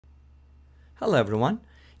Hello everyone.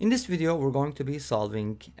 In this video we're going to be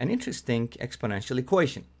solving an interesting exponential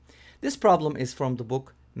equation. This problem is from the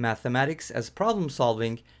book Mathematics as Problem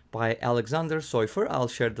Solving by Alexander Soifer. I'll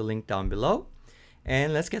share the link down below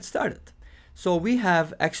and let's get started. So we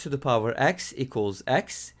have x to the power x equals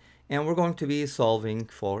x and we're going to be solving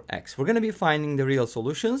for x. We're going to be finding the real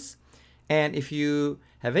solutions, and if you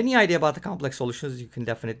have any idea about the complex solutions you can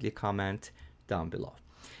definitely comment down below.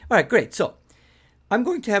 Alright, great. So I'm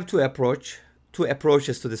going to have two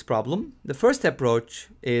approaches to this problem. The first approach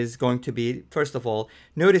is going to be, first of all,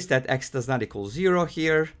 notice that x does not equal 0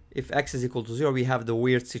 here. If x is equal to 0, we have the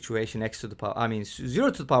weird situation 0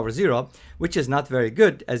 to the power 0, which is not very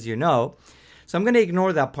good, as you know. So I'm going to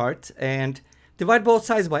ignore that part and divide both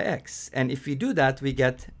sides by x. And if we do that, we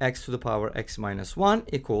get x to the power x minus 1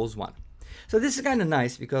 equals 1. So this is kind of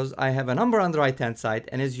nice because I have a number on the right-hand side,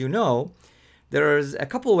 and as you know, there's a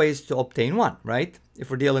couple ways to obtain 1, right? If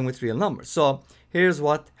we're dealing with real numbers. So here's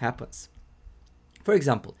what happens. For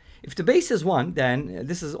example, if the base is 1, then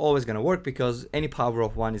this is always going to work because any power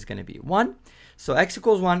of 1 is going to be 1. So x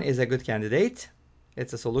equals 1 is a good candidate.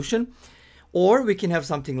 It's a solution. Or we can have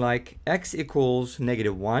something like x equals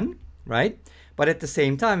 -1, right? But at the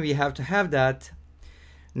same time, we have to have that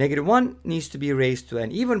 -1 needs to be raised to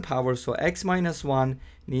an even power. So x minus 1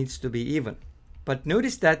 needs to be even. But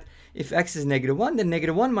notice that if x is -1, then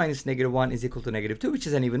 -1 minus -1 is equal to -2, which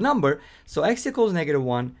is an even number. So x equals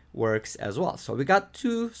 -1 works as well. So we got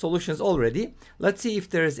two solutions already. Let's see if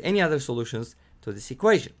there's any other solutions to this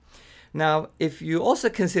equation. Now, if you also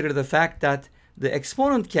consider the fact that the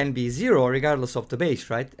exponent can be 0 regardless of the base,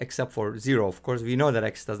 right? Except for 0, of course. We know that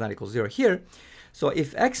x does not equal 0 here. So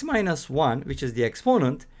if x minus 1, which is the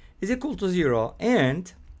exponent, is equal to 0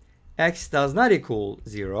 and x does not equal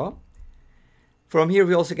 0, from here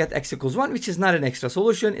we also get x equals 1, which is not an extra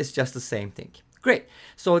solution, it's just the same thing. Great.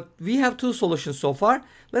 So we have two solutions so far.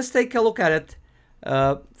 Let's take a look at it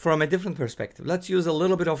from a different perspective. Let's use a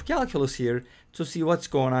little bit of calculus here to see what's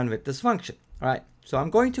going on with this function. All right. So I'm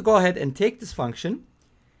going to go ahead and take this function.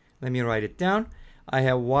 Let me write it down. I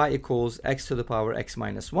have y equals x to the power x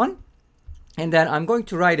minus 1. And then I'm going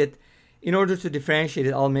to write it, in order to differentiate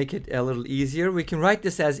it, I'll make it a little easier. We can write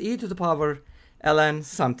this as e to the power ln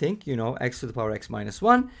something, you know, x to the power x minus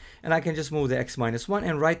 1. And I can just move the x minus 1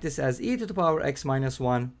 and write this as e to the power x minus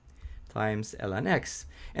 1 times ln x.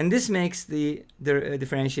 And this makes the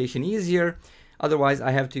differentiation easier. Otherwise,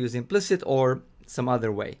 I have to use implicit or some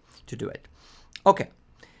other way to do it. Okay,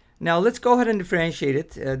 now let's go ahead and differentiate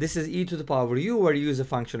it. This is e to the power u, where you use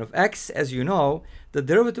a function of x. As you know, the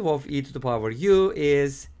derivative of e to the power u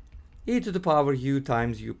is e to the power u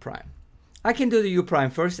times u prime. I can do the u prime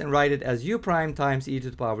first and write it as u prime times e to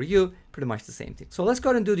the power u, pretty much the same thing. So let's go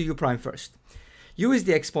ahead and do the u prime first. U is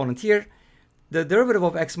the exponent here, the derivative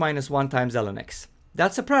of x minus 1 times ln x.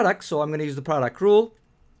 That's a product, so I'm going to use the product rule.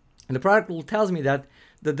 And the product rule tells me that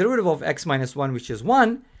the derivative of x minus 1, which is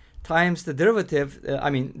 1, times the derivative,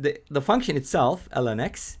 the function itself, ln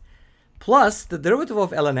x, plus the derivative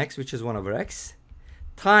of ln x, which is 1 over x,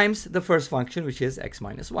 times the first function, which is x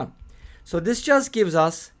minus 1. So this just gives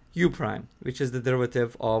us u prime, which is the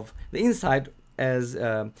derivative of the inside as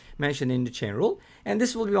mentioned in the chain rule. And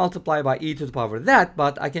this will be multiplied by e to the power that,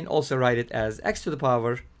 but I can also write it as x to the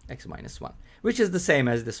power x minus 1, which is the same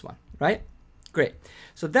as this one, right? Great.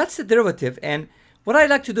 So that's the derivative. And what I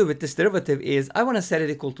like to do with this derivative is I want to set it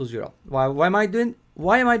equal to 0. Why am I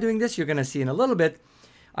doing this? You're going to see in a little bit.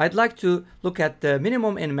 I'd like to look at the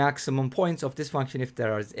minimum and maximum points of this function if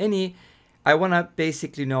there are any. I want to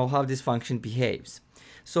basically know how this function behaves.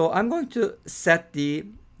 So I'm going to set the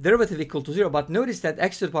derivative equal to 0, but notice that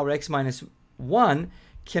x to the power x minus 1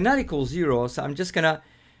 cannot equal 0. So I'm just going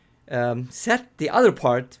to set the other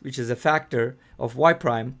part, which is a factor of y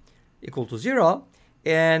prime, equal to 0.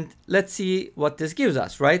 And let's see what this gives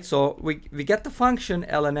us, right? So we get the function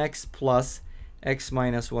ln x plus x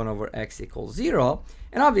minus 1 over x equals 0.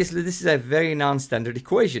 And obviously this is a very non-standard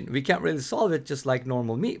equation. We can't really solve it just like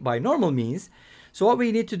by normal means. So what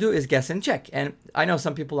we need to do is guess and check. And I know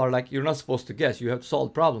some people are like, you're not supposed to guess, you have to solve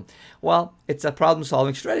the problem. Well, it's a problem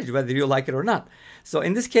solving strategy, whether you like it or not. So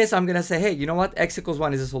in this case, I'm going to say, hey, you know what? X equals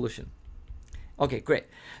 1 is a solution. Okay, great.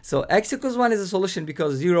 So x equals 1 is a solution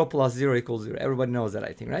because 0 plus 0 equals 0. Everybody knows that,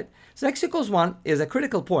 I think, right? So x equals 1 is a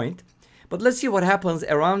critical point. But let's see what happens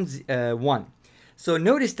around 1. So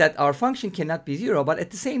notice that our function cannot be 0, but at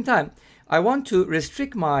the same time, I want to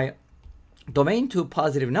restrict my domain to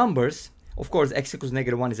positive numbers. Of course, x equals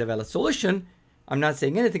 -1 is a valid solution. I'm not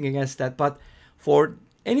saying anything against that, but for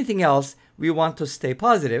anything else, we want to stay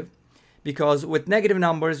positive. because with negative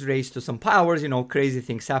numbers raised to some powers, you know, crazy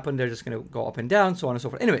things happen. They're just going to go up and down, so on and so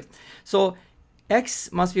forth. Anyway, so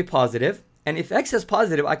x must be positive. And if x is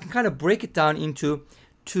positive, I can kind of break it down into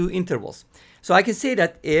two intervals. So I can say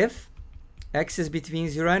that if x is between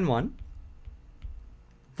 0 and 1,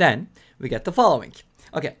 then we get the following.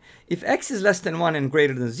 Okay, if x is less than 1 and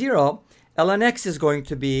greater than 0, ln x is going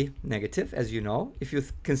to be negative, as you know. If you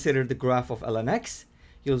consider the graph of ln x,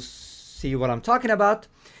 you'll see what I'm talking about.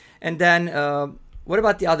 And then what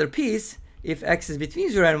about the other piece? If x is between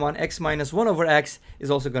 0 and 1, x minus 1 over x is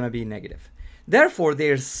also going to be negative. Therefore,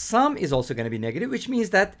 their sum is also going to be negative, which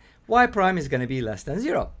means that y prime is going to be less than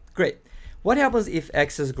 0. Great. What happens if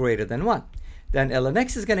x is greater than 1? Then ln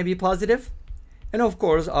x is going to be positive. And of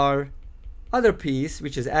course, our other piece,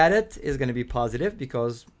 which is added, is going to be positive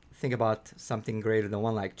because think about something greater than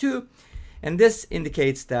 1 like 2. And this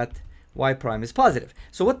indicates that y prime is positive.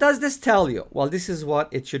 So what does this tell you? Well, this is what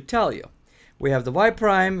it should tell you. We have the y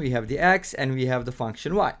prime, we have the x, and we have the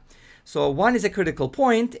function y. So 1 is a critical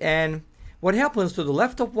point, and what happens to the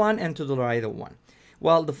left of 1 and to the right of 1?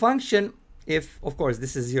 Well, the function, if, of course,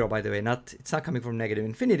 this is 0, by the way, it's not coming from negative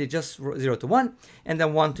infinity, just 0 to 1, and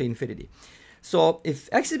then 1 to infinity. So if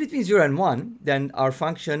x is between 0 and 1, then our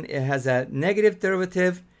function, it has a negative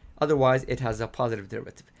derivative, otherwise it has a positive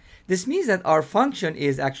derivative. This means that our function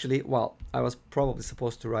is actually, well, I was probably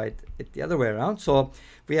supposed to write it the other way around. So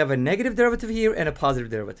we have a negative derivative here and a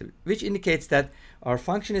positive derivative, which indicates that our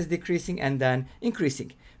function is decreasing and then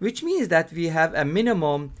increasing, which means that we have a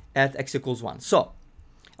minimum at x equals 1. So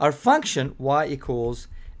our function y equals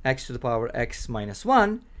x to the power x minus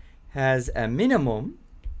 1 has a minimum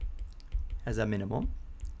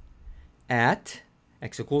at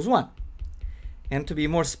x equals 1. And to be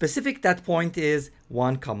more specific, that point is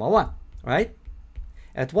 1, 1, right?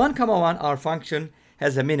 At 1, 1, our function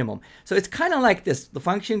has a minimum. So it's kind of like this. The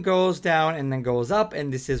function goes down and then goes up,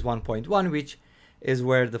 and this is 1.1, which is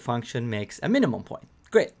where the function makes a minimum point.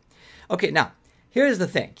 Great. Okay, now, here's the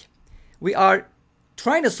thing. We are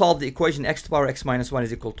trying to solve the equation x to the power x minus 1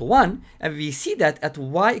 is equal to 1, and we see that at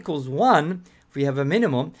y equals 1, we have a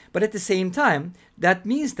minimum, but at the same time, that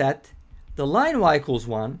means that the line y equals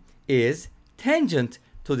 1 is tangent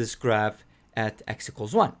to this graph at x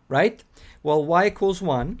equals 1, right? Well, y equals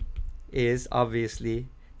 1 is obviously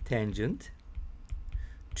tangent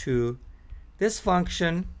to this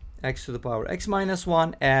function x to the power x minus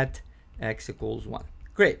 1 at x equals 1.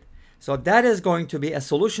 Great. So that is going to be a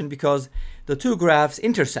solution because the two graphs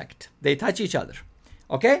intersect. They touch each other.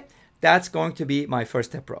 Okay? That's going to be my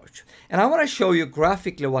first approach. And I want to show you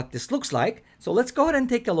graphically what this looks like. So let's go ahead and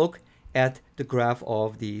take a look at the graph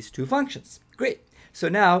of these two functions. Great. So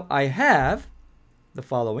now I have the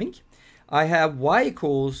following. I have y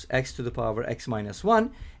equals x to the power x minus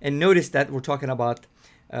 1. And notice that we're talking about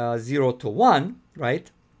 0 to 1,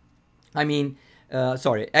 right? I mean,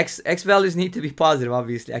 x values need to be positive.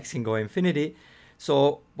 Obviously, x can go infinity.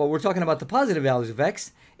 So, but we're talking about the positive values of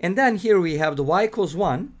x. And then here we have the y equals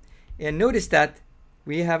 1. And notice that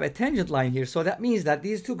we have a tangent line here. So that means that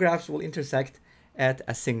these two graphs will intersect at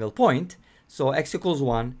a single point. So x equals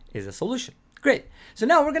 1 is a solution. Great. So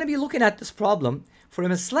now we're going to be looking at this problem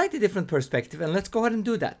from a slightly different perspective. And let's go ahead and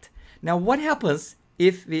do that. Now, what happens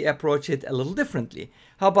if we approach it a little differently?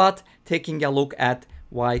 How about taking a look at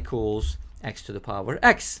y equals x to the power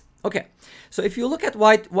x? Okay. So if you look at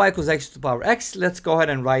y equals x to the power x, let's go ahead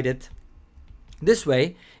and write it this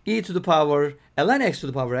way. E to the power ln x to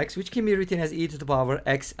the power x, which can be written as e to the power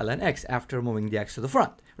x ln x after moving the x to the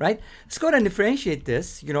front, right? Let's go ahead and differentiate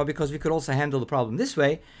this, because we could also handle the problem this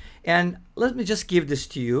way. And let me just give this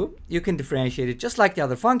to you. You can differentiate it just like the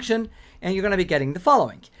other function, and you're going to be getting the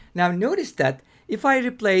following. Now, notice that if I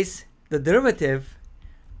replace the derivative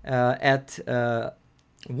at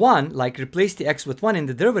 1, like replace the x with 1 in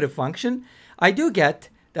the derivative function, I do get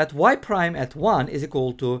that y prime at 1 is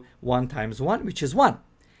equal to 1 times 1, which is 1.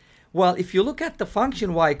 Well, if you look at the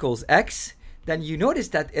function y equals x, then you notice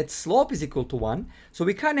that its slope is equal to 1. So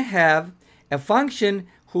we kind of have a function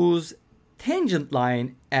whose tangent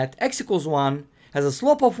line at x equals 1 has a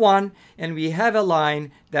slope of 1, and we have a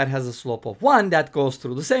line that has a slope of 1 that goes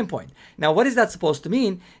through the same point. Now, what is that supposed to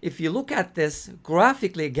mean? If you look at this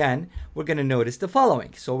graphically again, we're going to notice the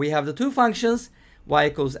following. So we have the two functions, y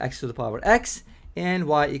equals x to the power x and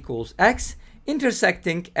y equals x,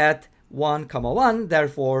 intersecting at 1, 1.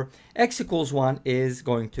 Therefore, x equals 1 is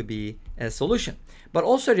going to be a solution. But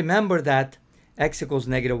also remember that x equals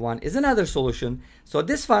 -1 is another solution. So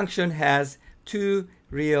this function has two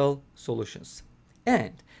real solutions.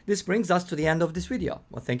 And this brings us to the end of this video.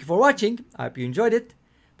 Well, thank you for watching. I hope you enjoyed it.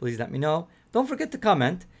 Please let me know. Don't forget to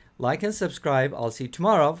comment, like, and subscribe. I'll see you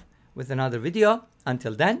tomorrow with another video.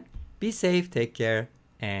 Until then, be safe, take care,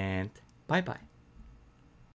 and bye-bye.